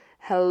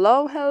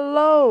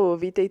Hello,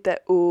 vítejte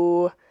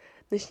u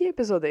dnešní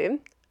epizody.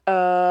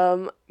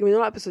 V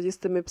minulé epizodě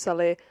jste mi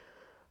psali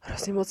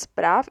hrozně moc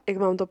zpráv, jak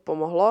vám to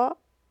pomohlo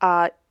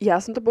a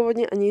já jsem to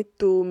původně ani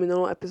tu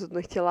minulou epizodu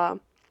nechtěla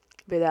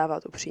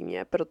vydávat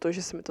upřímně,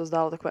 protože se mi to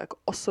zdálo takové jako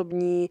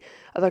osobní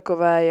a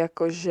takové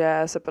jako,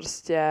 že se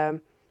prostě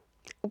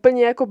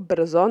úplně jako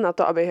brzo na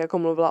to, abych jako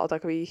mluvila o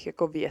takových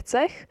jako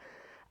věcech,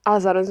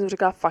 ale zároveň jsem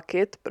říkala fuck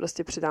it,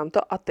 prostě přidám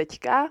to a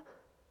teďka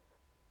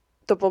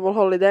to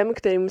pomohlo lidem,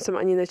 kterým jsem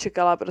ani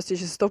nečekala, prostě,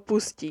 že se to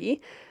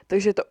pustí,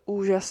 takže je to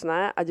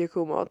úžasné a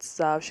děkuju moc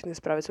za všechny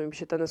zprávy, co mi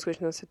píšete,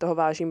 neskutečně si toho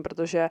vážím,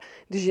 protože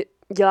když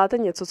děláte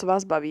něco, co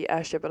vás baví a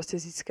ještě prostě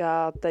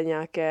získáte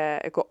nějaké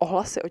jako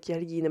ohlasy od těch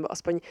lidí, nebo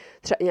aspoň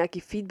třeba i nějaký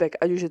feedback,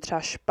 ať už je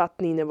třeba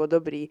špatný nebo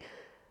dobrý,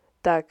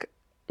 tak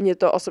mě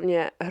to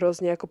osobně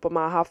hrozně jako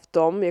pomáhá v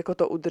tom, jako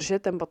to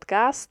udržet, ten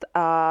podcast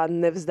a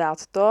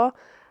nevzdát to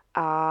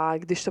a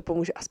když to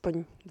pomůže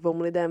aspoň 2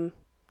 lidem,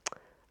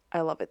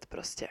 I love it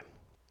prostě.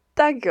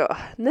 Tak jo,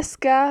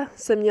 dneska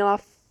jsem měla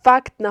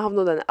fakt na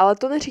hovno den, ale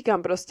to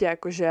neříkám prostě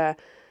jakože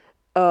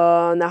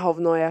na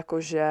hovno,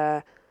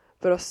 jakože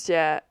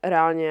prostě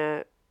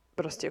reálně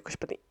prostě jako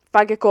špatný.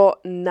 Fakt jako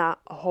na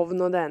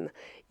hovno den.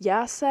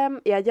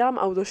 Já dělám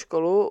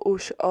autoškolu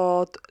už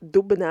od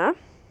dubna,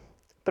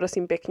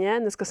 prosím pěkně,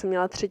 dneska jsem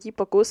měla 3.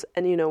 pokus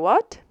and you know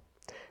what?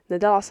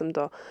 Nedala jsem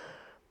to.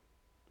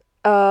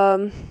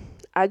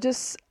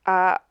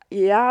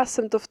 Já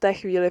jsem to v té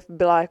chvíli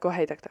byla jako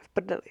hej, tak to je v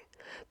prdeli.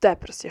 To je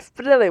prostě v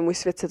prdeli, můj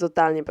svět se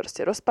totálně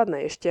prostě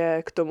rozpadne.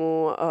 Ještě k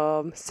tomu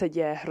se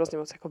děje hrozně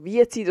moc jako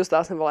věcí,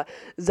 dostala jsem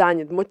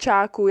zánět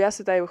močáku, já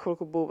si tady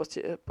chvilku budu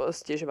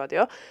stěžovat,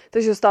 jo.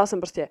 Takže dostala jsem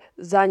prostě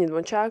zánět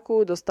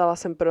močáku, dostala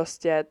jsem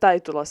prostě,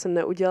 tady tohle jsem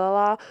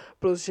neudělala,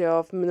 plus že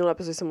jo, v minulé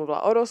epizodě jsem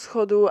mluvila o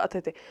rozchodu a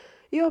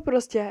jo,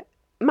 prostě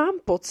mám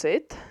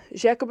pocit,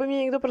 že jako by mě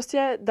někdo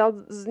prostě dal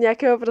z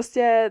nějakého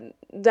prostě,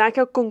 do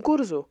nějakého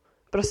konkurzu,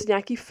 prostě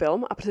nějaký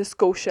film a prostě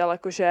zkoušel,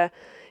 jakože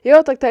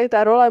jo, tak tady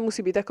ta role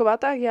musí být taková,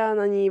 tak já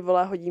na ní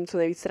hodím co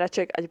nejvíc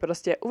sraček, ať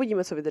prostě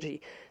uvidíme, co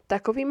vydrží.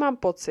 Takový mám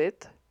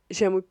pocit,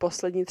 že můj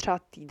poslední třeba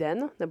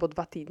týden nebo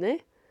 2 týdny,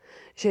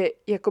 že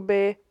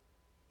jakoby,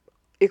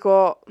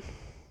 jako,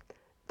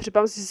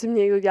 připadám si, že si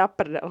mě někdo dělá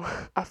prdel.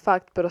 A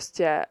fakt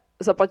prostě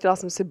zaplatila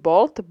jsem si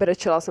Bolt,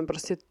 brečela jsem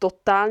prostě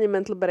totálně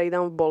mental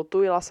breakdown v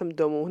Boltu, jela jsem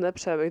domů hned,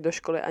 protože bych do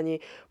školy ani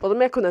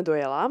potom jako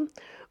nedojela,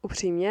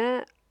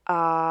 upřímně,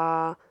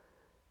 a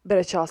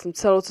brečela jsem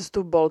celou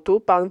cestu v Boltu,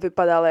 pán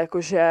vypadal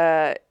jako,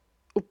 že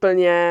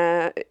úplně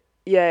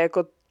je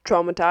jako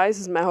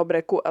traumatized z mého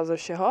breku a ze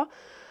všeho,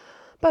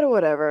 but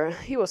whatever,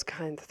 he was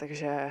kind,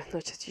 takže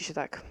naštěstí,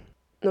 tak.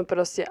 No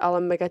prostě, ale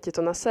mega tě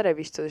to nasere,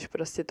 víš co, když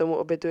prostě tomu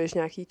obětuješ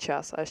nějaký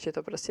čas a ještě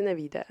to prostě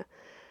nevíde.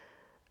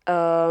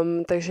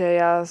 Takže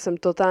já jsem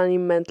totální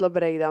mental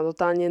breakdown,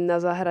 totálně na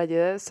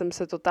zahradě jsem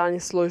se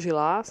totálně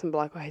složila, jsem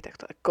byla jako hej, tak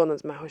to je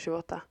konec mého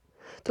života.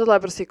 Tohle je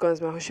prostě konec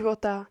mého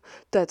života,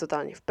 to je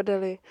totálně v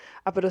prdeli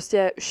a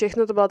prostě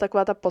všechno to byla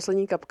taková ta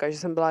poslední kapka, že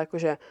jsem byla jako,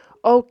 že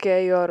OK,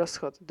 jo,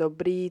 rozchod,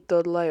 dobrý,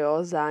 tohle, jo,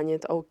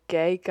 zánět, OK,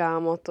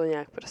 kámo, to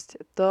nějak prostě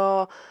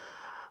to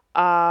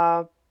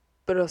a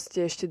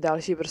prostě ještě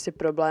další prostě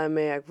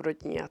problémy, jak v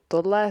rodině a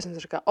tohle. Jsem si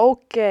říkala,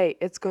 OK,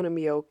 it's gonna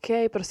be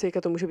OK, prostě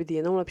to může být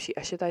jenom lepší,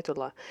 až je tady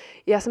tohle.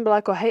 Já jsem byla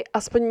jako, hej,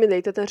 aspoň mi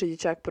dejte ten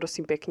řidičák,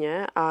 prosím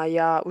pěkně, a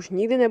já už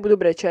nikdy nebudu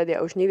brečet,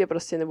 já už nikdy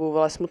prostě nebudu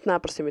smutná,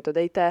 prostě mi to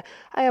dejte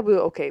a já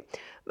budu OK.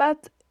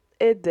 But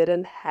it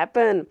didn't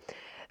happen.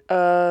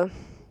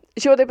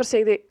 Život je prostě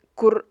někdy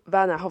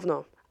kurva na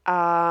hovno.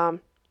 A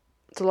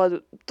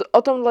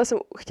o tomhle jsem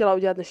chtěla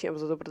udělat dnešní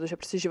epizodu, protože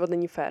prostě život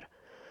není fair.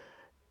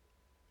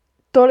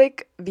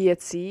 Tolik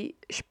věcí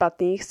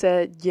špatných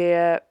se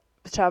děje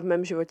třeba v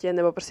mém životě,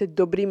 nebo prostě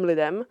dobrým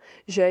lidem,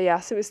 že já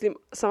si myslím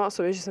sama o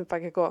sobě, že jsem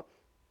fakt jako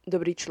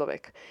dobrý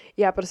člověk.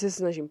 Já prostě se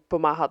snažím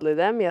pomáhat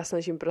lidem, já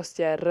snažím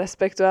prostě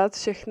respektovat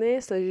všechny,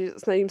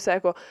 snažím se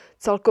jako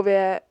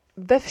celkově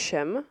ve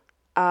všem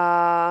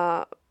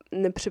a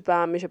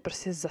nepřipadá mi, že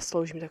prostě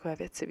zasloužím takové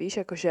věci, víš,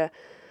 jakože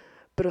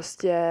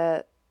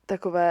prostě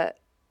takové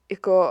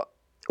jako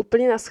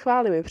úplně na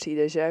schvály mi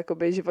přijde, že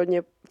jakoby život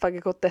mě fakt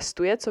jako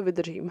testuje, co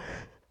vydržím.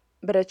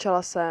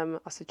 Brečela jsem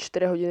asi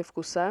 4 hodiny v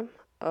kuse,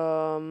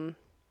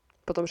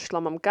 potom přišla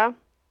mamka,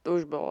 to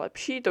už bylo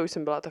lepší, to už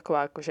jsem byla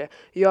taková jako, že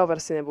jo,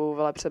 vlastně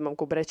nebudu před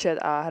mamkou brečet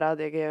a hrát,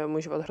 jak je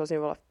můj život hrozně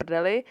v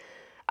prdeli,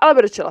 ale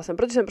brečela jsem,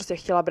 protože jsem prostě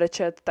chtěla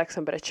brečet, tak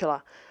jsem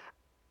brečela.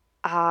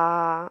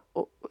 A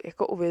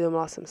jako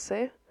uvědomila jsem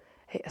si,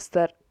 hej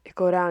Ester,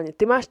 jako reálně,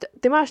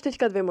 ty máš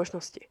teďka 2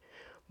 možnosti.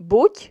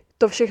 Buď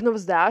to všechno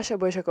vzdáš a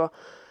budeš jako,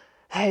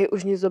 hej,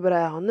 už nic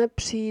dobrého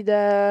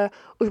nepřijde,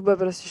 už bude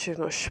prostě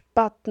všechno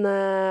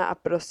špatné a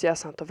prostě já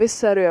se na to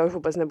vyseru, já už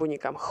vůbec nebudu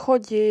nikam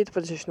chodit,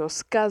 protože všechno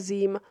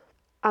zkazím.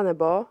 A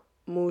nebo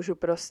můžu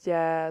prostě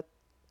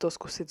to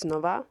zkusit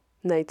znova,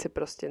 najít si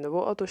prostě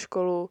novou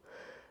autoškolu,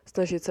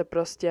 snažit se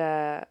prostě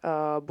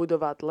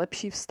budovat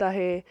lepší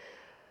vztahy,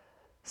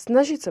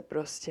 snažit se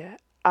prostě.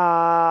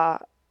 A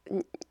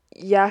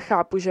já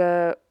chápu,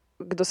 že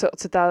kdo se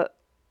ocitá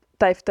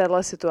tady v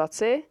téhle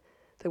situaci,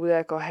 tak bude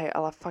jako hej,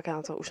 ale fakt já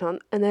na to už mám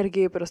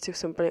energii, prostě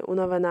jsem úplně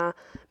unavená,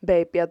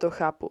 babe, já to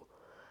chápu.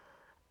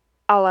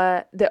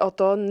 Ale jde o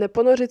to,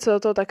 neponořit se do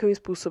toho takovým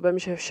způsobem,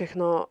 že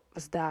všechno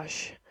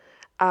vzdáš.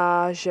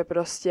 A že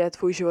prostě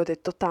tvůj život je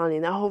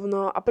totálně na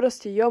hovno a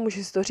prostě jo,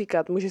 můžeš si to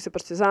říkat, můžeš si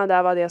prostě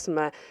zanadávat, já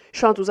jsem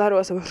šla na tu zahradu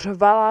a jsem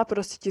řvala,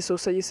 prostě ti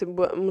sousedi si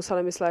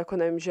museli myslet jako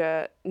nevím,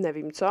 že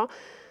nevím co.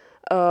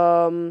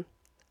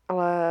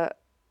 Ale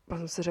pak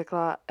jsem si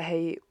řekla,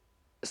 hej,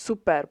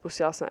 super,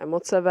 pustila jsem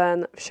emoce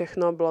ven,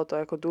 všechno, bylo to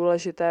jako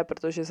důležité,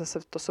 protože zase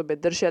to sobě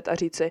držet a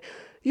říct si,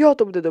 jo,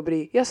 to bude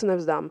dobrý, já se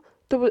nevzdám,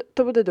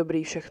 to bude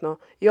dobrý všechno,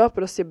 jo,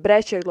 prostě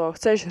breč, jak dlouho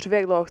chceš, řvi,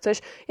 jak dlouho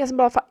chceš,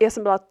 já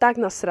jsem byla tak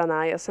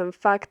nasraná, já jsem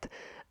fakt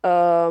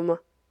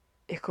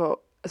jako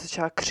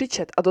začala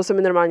křičet a to se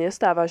mi normálně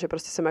stává, že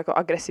prostě jsem jako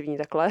agresivní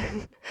takhle,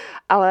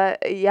 ale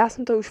já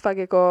jsem to už fakt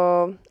jako,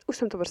 už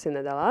jsem to prostě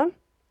nedala.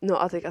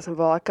 No a teďka jsem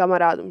volala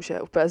kamarádům,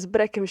 že úplně s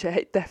brekem, že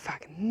hej, to je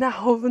fakt na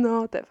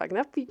hovno, to je fakt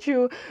na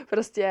píču,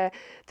 prostě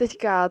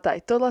teďka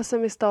tady tohle se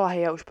mi stalo,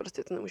 hej, já už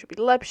prostě to nemůže být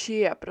lepší,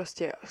 já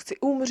prostě chci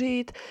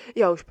umřít,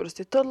 já už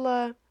prostě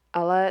tohle,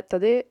 ale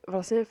tady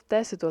vlastně v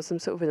té situaci jsem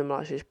se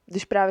uvědomila, že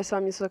když právě se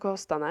vám něco takového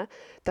stane,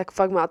 tak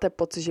fakt máte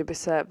pocit, že by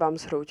se vám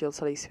zhroutil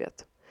celý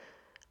svět.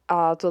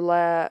 A tohle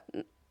je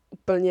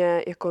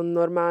úplně jako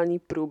normální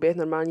průběh,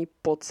 normální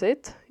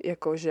pocit,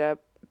 jakože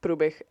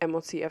průběh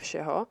emocí a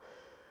všeho,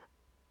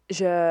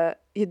 že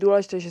je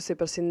důležité, že si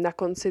prostě na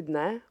konci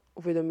dne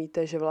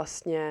uvědomíte, že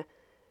vlastně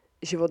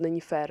život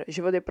není fér.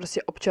 Život je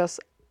prostě občas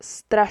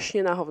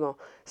strašně na hovno.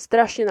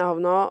 Strašně na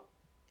hovno.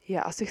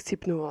 Já asi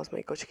chcípnu z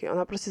mojí kočky.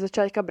 Ona prostě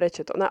začala teďka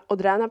brečet. Ona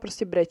od rána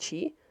prostě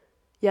brečí.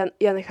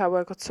 Já nechápu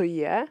jako co jí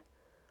je,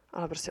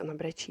 ale prostě ona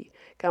brečí.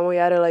 Kámo,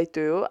 já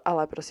relatuju,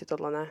 ale prostě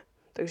tohle ne.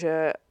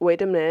 Takže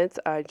wait a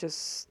minute,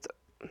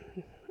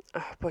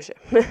 bože.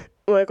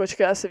 Moje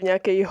kočka asi v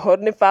nějaké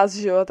horní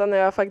fázi života, ne,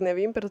 já fakt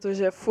nevím,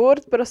 protože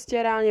furt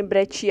prostě reálně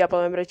brečí a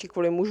potom brečí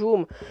kvůli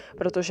mužům,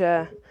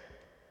 protože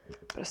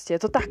prostě je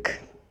to tak.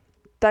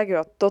 Tak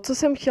jo, to, co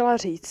jsem chtěla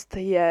říct,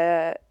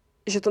 je,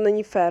 že to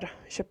není fér,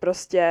 že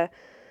prostě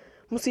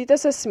musíte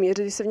se smířit,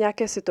 když se v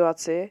nějaké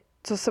situaci,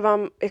 co se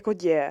vám jako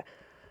děje,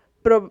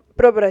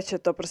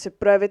 probrečet to, prostě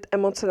projevit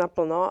emoce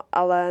naplno,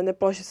 ale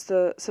nepoložit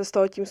se z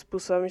toho tím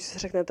způsobem, že si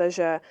řeknete,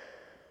 že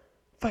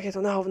fakt je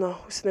to na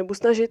hovno, už se nebudu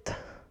snažit,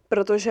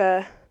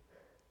 protože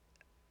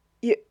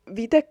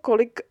víte,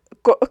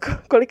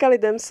 kolika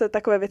lidem se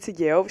takové věci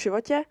dějou v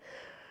životě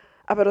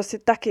a prostě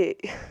taky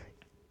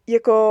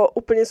jako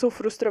úplně jsou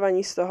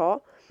frustrovaní z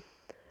toho,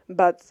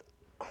 but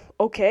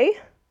OK,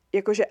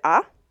 jakože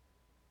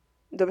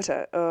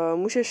dobře,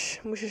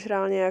 můžeš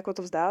reálně jako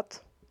to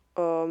vzdát,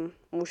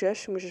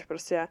 můžeš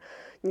prostě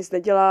nic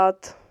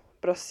nedělat,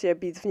 prostě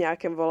být v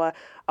nějakém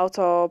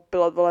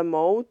autopilot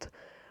mode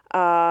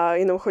a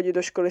jenom chodit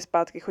do školy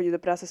zpátky, chodit do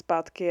práce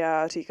zpátky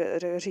a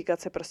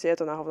říkat se prostě je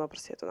to na hovno,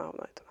 prostě je to na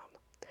hovno.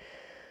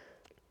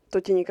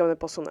 To tě nikam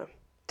neposune.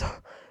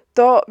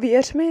 To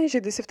věř mi, že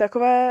když jsi v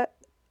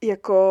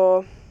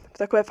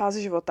takové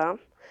fázi života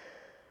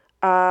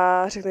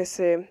a řekneš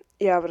si,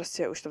 já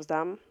prostě už to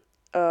vzdám,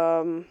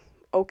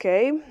 OK,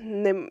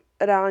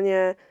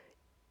 reálně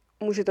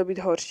může to být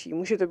horší,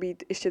 může to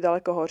být ještě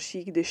daleko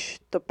horší, když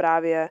to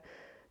právě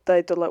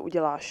tady tohle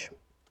uděláš.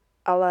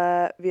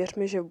 Ale věř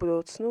mi, že v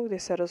budoucnu,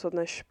 když se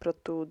rozhodneš pro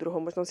tu druhou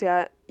možnost,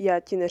 já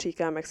ti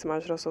neříkám, jak se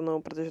máš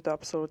rozhodnout, protože to je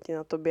absolutně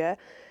na tobě.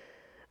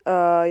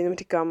 Jenom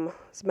říkám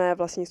z mé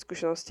vlastní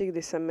zkušenosti,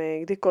 kdy se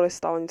mi kdykoliv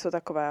stalo něco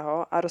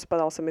takového a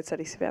rozpadal se mi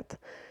celý svět,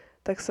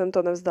 tak jsem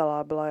to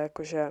nevzdala. Byla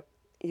jako, že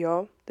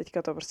jo,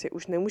 teďka to prostě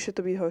už nemůže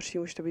to být horší,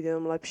 může to být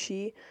jenom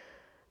lepší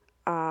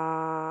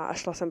a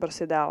šla jsem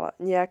prostě dál.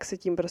 Nějak se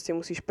tím prostě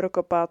musíš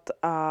prokopat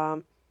a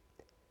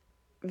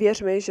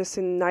věř mi, že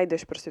si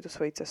najdeš prostě tu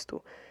svoji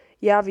cestu.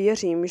 Já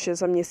věřím, že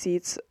za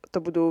měsíc to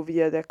budu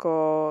vidět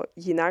jako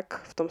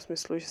jinak, v tom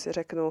smyslu, že si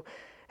řeknu,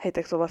 hej,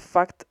 tak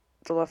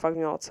tohle fakt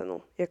mělo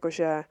cenu.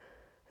 Jakože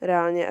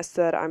reálně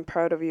Ester, I'm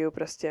proud of you,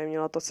 prostě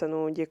měla to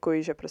cenu,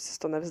 děkuji, že prostě jsi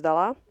to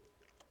nevzdala.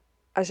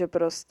 A že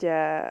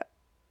prostě,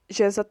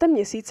 že za ten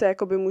měsíce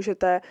jakoby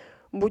můžete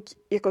buď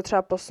jako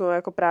třeba posunout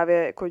jako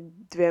právě jako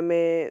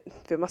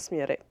dvěma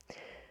směry.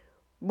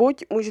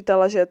 Buď můžete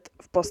ležet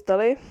v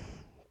posteli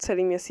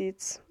celý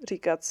měsíc,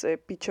 říkat si,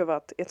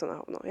 píčovat, je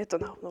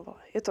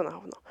to na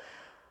hovno.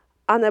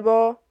 A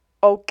nebo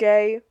OK,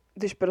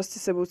 když prostě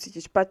se budu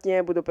cítit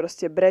špatně, budu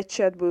prostě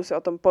brečet, budu se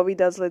o tom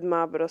povídat s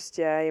lidma,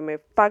 prostě je mi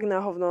fakt na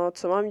hovno,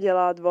 co mám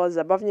dělat, vole,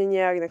 zabavně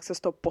nějak, jinak se z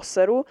toho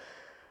poseru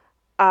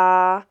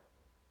a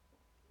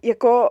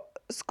jako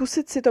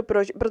zkusit si to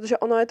protože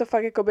ono je to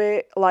fakt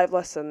jakoby live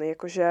lesson,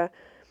 jakože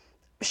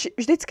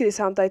vždycky, když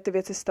se vám tady ty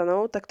věci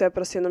stanou, tak to je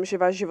prostě jenom, že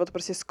váš život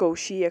prostě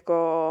zkouší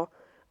jako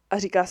a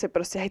říká si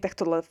prostě, hej, tak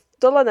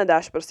tohle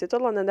nedáš,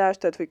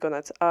 to je tvůj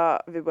konec a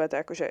vy budete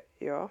jakože,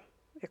 jo,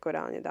 jako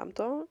reálně dám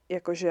to,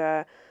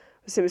 jakože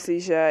si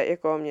myslíš, že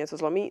jako mě něco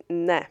zlomí?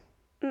 Ne.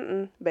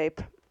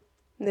 Babe.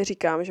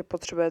 Neříkám, že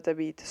potřebujete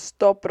být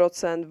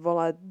 100%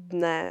 vole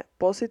dne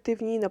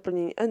pozitivní,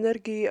 naplnění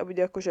energií a být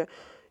jakože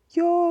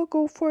jo,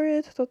 go for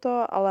it,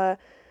 ale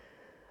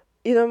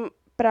jenom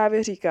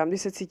právě říkám,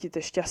 když se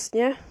cítíte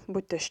šťastně,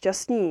 buďte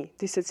šťastní.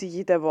 Když se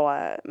cítíte,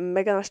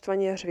 mega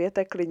naštvaně,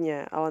 řvěte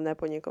klidně, ale ne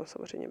po někom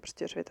samozřejmě,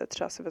 prostě řvěte.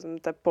 Třeba si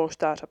vezmete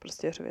polštář a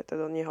prostě řvěte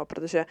do něho,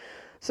 protože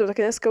jsem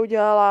taky dneska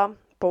udělala,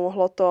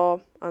 pomohlo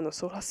to, ano,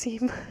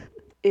 souhlasím.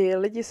 I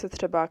lidi se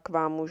třeba k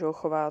vám můžou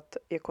chovat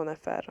jako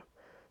nefér.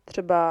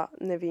 Třeba,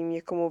 nevím,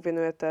 někomu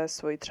věnujete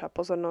svoji třeba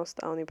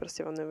pozornost a on ji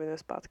prostě vám nevěnuje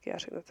zpátky a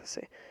řeknete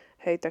si,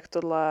 hej, tak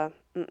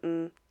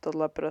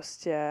tohle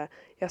prostě,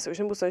 já se už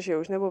nebudu snažit,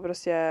 už nebudu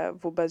prostě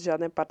vůbec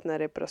žádné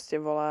partnery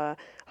prostě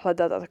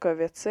hledat a takové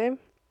věci.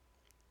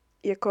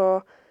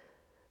 Jako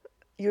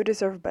you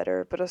deserve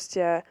better,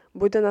 prostě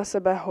buďte na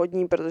sebe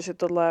hodní, protože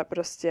tohle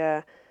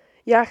prostě,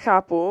 já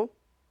chápu,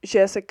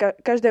 že se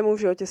každému v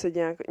životě se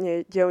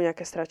dějou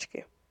nějaké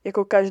sračky.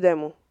 Jako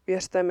každému.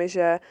 Věřte mi,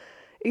 že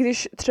i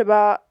když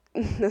třeba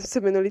jsem se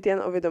minulý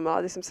týden uvědomila,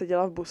 když jsem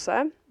seděla v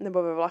buse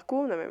nebo ve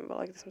vlaku, nevím,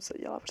 kde jsem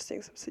seděla, prostě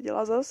jak jsem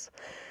seděla zas.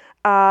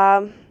 A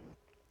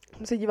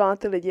jsem se dívala na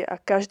ty lidi a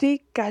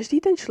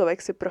každý ten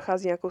člověk si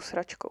prochází nějakou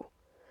sračkou.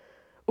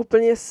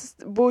 Úplně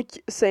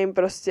buď se jim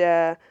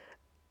prostě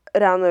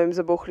ráno jim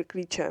zabouchly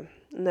klíče,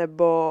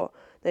 nebo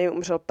nevím,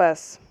 umřel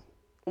pes,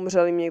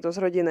 umřel jim někdo z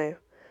rodiny,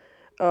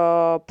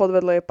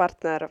 podvedl je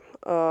partner,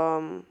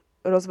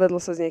 rozvedl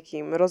se s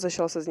někým,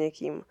 rozešel se s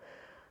někým.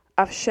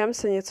 A všem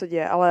se něco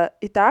děje, ale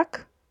i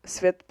tak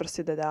svět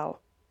prostě jde dál.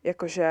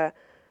 Jakože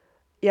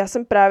já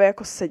jsem právě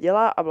jako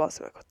seděla a byla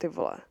jsem jako ty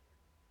vole.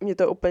 Mě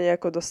to úplně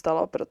jako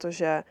dostalo,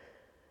 protože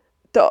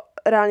to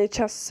reálně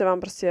čas se vám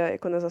prostě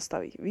jako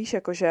nezastaví. Víš,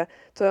 jakože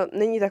to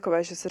není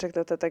takové, že si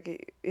řeknete, tak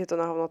je to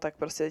na hovno, tak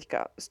prostě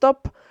teďka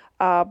stop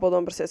a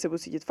potom prostě si budu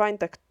cítit fajn,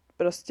 tak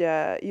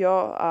prostě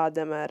jo a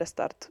jdeme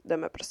restart,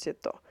 jdeme prostě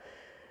to.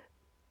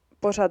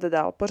 Pořád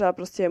dál, pořád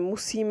prostě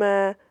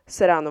musíme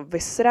se ráno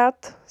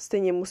vysrat,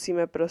 stejně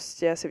musíme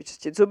prostě si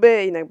vyčistit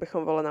zuby, jinak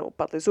bychom nám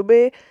upadly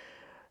zuby,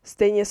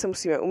 stejně se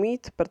musíme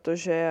umýt,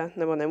 protože,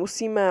 nebo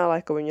nemusíme, ale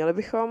jako by měli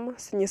bychom,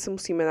 stejně se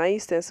musíme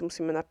najíst, stejně se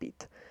musíme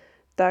napít.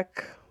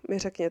 Tak mi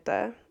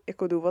řekněte,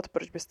 jako důvod,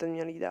 proč byste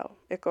měli jít dál.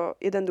 Jako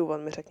jeden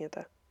důvod mi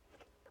řekněte.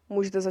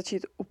 Můžete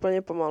začít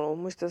úplně pomalu,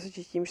 můžete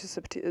začít tím, že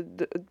se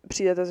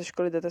přijdete ze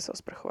školy, jdete se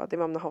osprchovat, je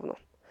vám na hovno.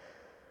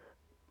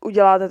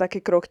 Uděláte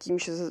taky krok tím,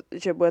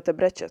 že budete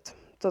brečet.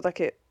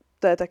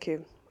 To je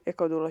taky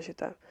jako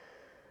důležité.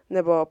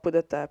 Nebo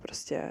půjdete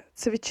prostě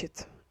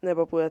cvičit.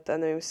 Nebo půjdete,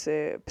 nevím,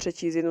 si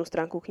přečíst jednu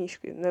stránku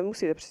knížky.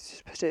 Nemusíte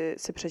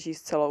si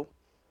přečíst celou.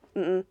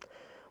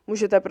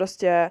 Můžete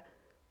prostě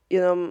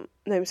jenom,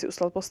 nevím, si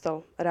uslat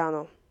postel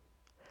ráno.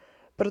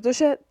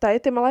 Protože tady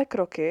ty malé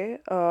kroky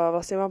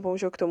vlastně vám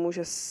pomůžou k tomu,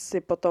 že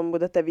si potom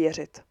budete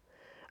věřit.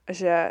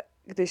 Že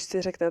když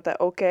si řeknete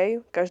OK,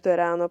 každé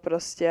ráno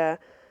prostě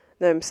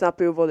nevím, si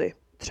napiju vody,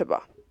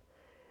 třeba.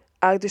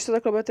 A když to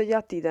takhle budete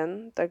dělat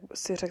týden, tak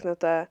si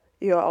řeknete,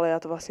 jo, ale já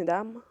to vlastně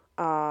dám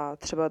a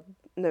třeba,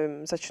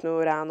 nevím,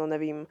 začnu ráno,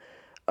 nevím,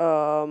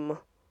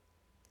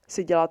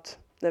 si dělat,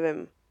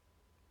 nevím,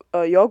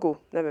 jogu,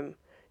 nevím,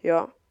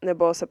 jo,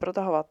 nebo se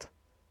protahovat.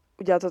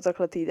 Udělat to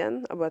takhle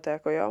týden a budete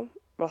jako, jo,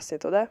 vlastně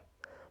to jde.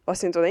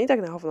 Vlastně to není tak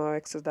na hovno,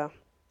 jak se zdá.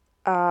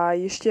 A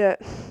ještě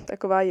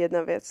taková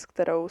jedna věc,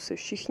 kterou si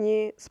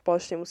všichni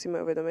společně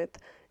musíme uvědomit,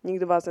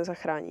 nikdo vás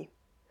nezachrání.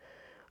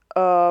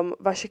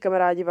 Vaši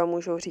kamarádi vám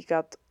můžou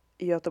říkat,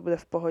 jo, to bude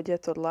v pohodě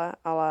tohle,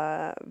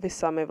 ale vy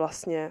sami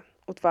vlastně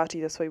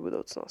utváříte svoji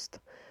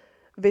budoucnost.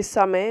 Vy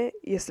sami,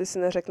 jestli si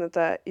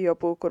neřeknete, jo,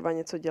 půjdu kurva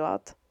něco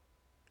dělat,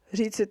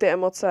 říct si ty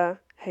emoce,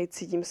 hej,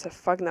 cítím se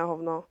fakt na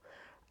hovno,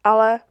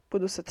 ale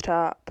půjdu se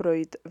třeba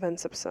projít ven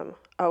se psem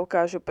a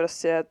ukážu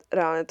prostě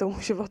reálně tomu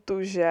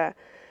životu, že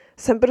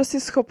jsem prostě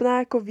schopná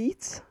jako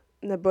víc,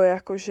 nebo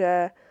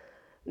jakože,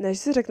 než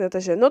si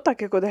řeknete, že no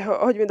tak jako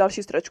hoď mi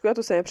další stračku, já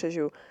to se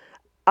nepřežiju.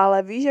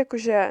 Ale víš,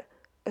 jakože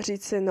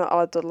říct si, no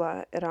ale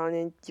tohle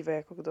reálně dívej,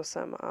 jako kdo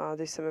jsem a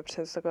když se mi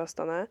přesně něco takového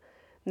stane,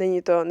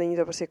 není to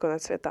prostě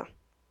konec světa.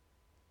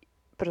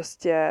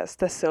 Prostě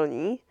jste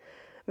silní.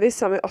 Vy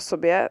sami o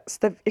sobě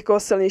jste jako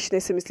silnější,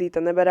 než si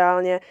myslíte, nebe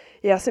reálně.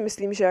 Já si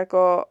myslím, že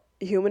jako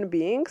human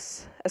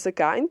beings as a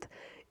kind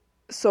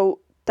jsou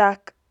tak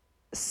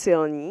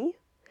silní,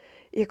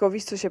 jako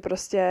víš co, že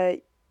prostě,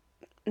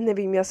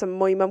 nevím, já jsem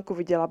moji mamku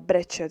viděla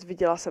brečet,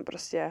 viděla jsem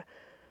prostě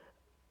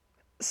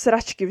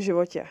sračky v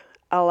životě,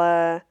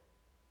 ale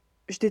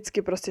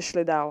vždycky prostě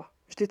šli dál.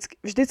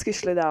 Vždycky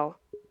šli dál.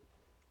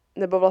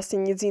 Nebo vlastně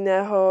nic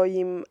jiného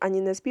jim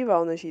ani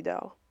nezbývalo, než jít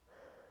dál.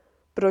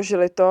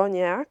 Prožili to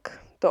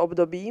nějak, to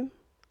období,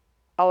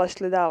 ale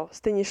šli dál.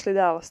 Stejně šli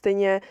dál.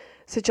 Stejně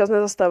se čas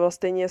nezastavil.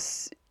 Stejně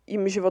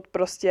jim život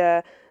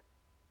prostě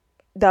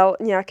dal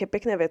nějaké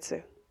pěkné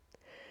věci.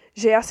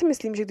 Že já si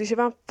myslím, že když je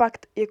vám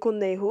fakt jako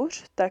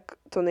nejhůř, tak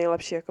to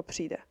nejlepší jako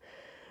přijde.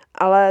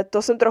 Ale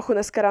to jsem trochu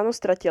dneska ráno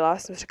ztratila,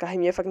 jsem říkala, hej,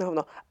 mě je fakt na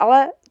hovno.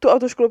 Ale tu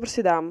autoškolu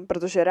prostě dám,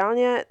 protože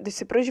reálně, když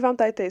si prožívám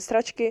tady ty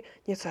sračky,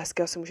 něco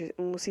hezkého se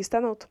musí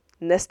stanout.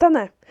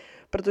 Nestane,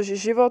 protože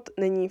život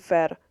není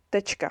fair.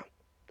 Tečka.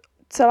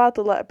 Celá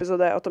tohle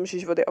epizoda je o tom, že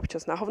život je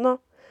občas na hovno,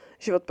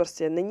 život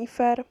prostě není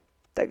fair,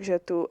 takže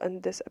tu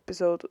end this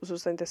episode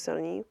zůstaňte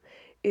silní.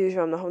 i když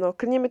vám na hovno,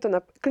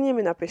 klidně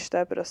mi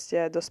napište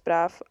prostě do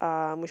zpráv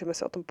a můžeme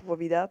se o tom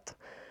popovídat.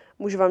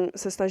 Můžu vám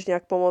se snažit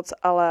nějak pomoct,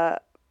 ale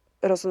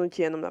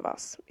rozhodnutí je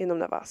jenom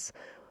na vás.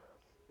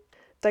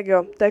 Tak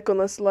jo, to je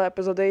konec celé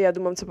epizody, já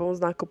jdu mamce pomoct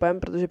s nákupem,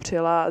 protože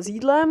přijela s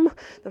jídlem,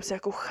 dám si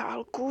nějakou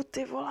chálku,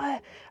 ty vole.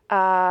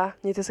 A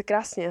mějte se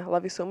krásně,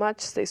 love you so much,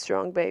 stay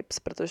strong babes,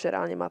 protože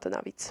reálně máte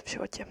navíc v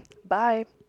životě. Bye!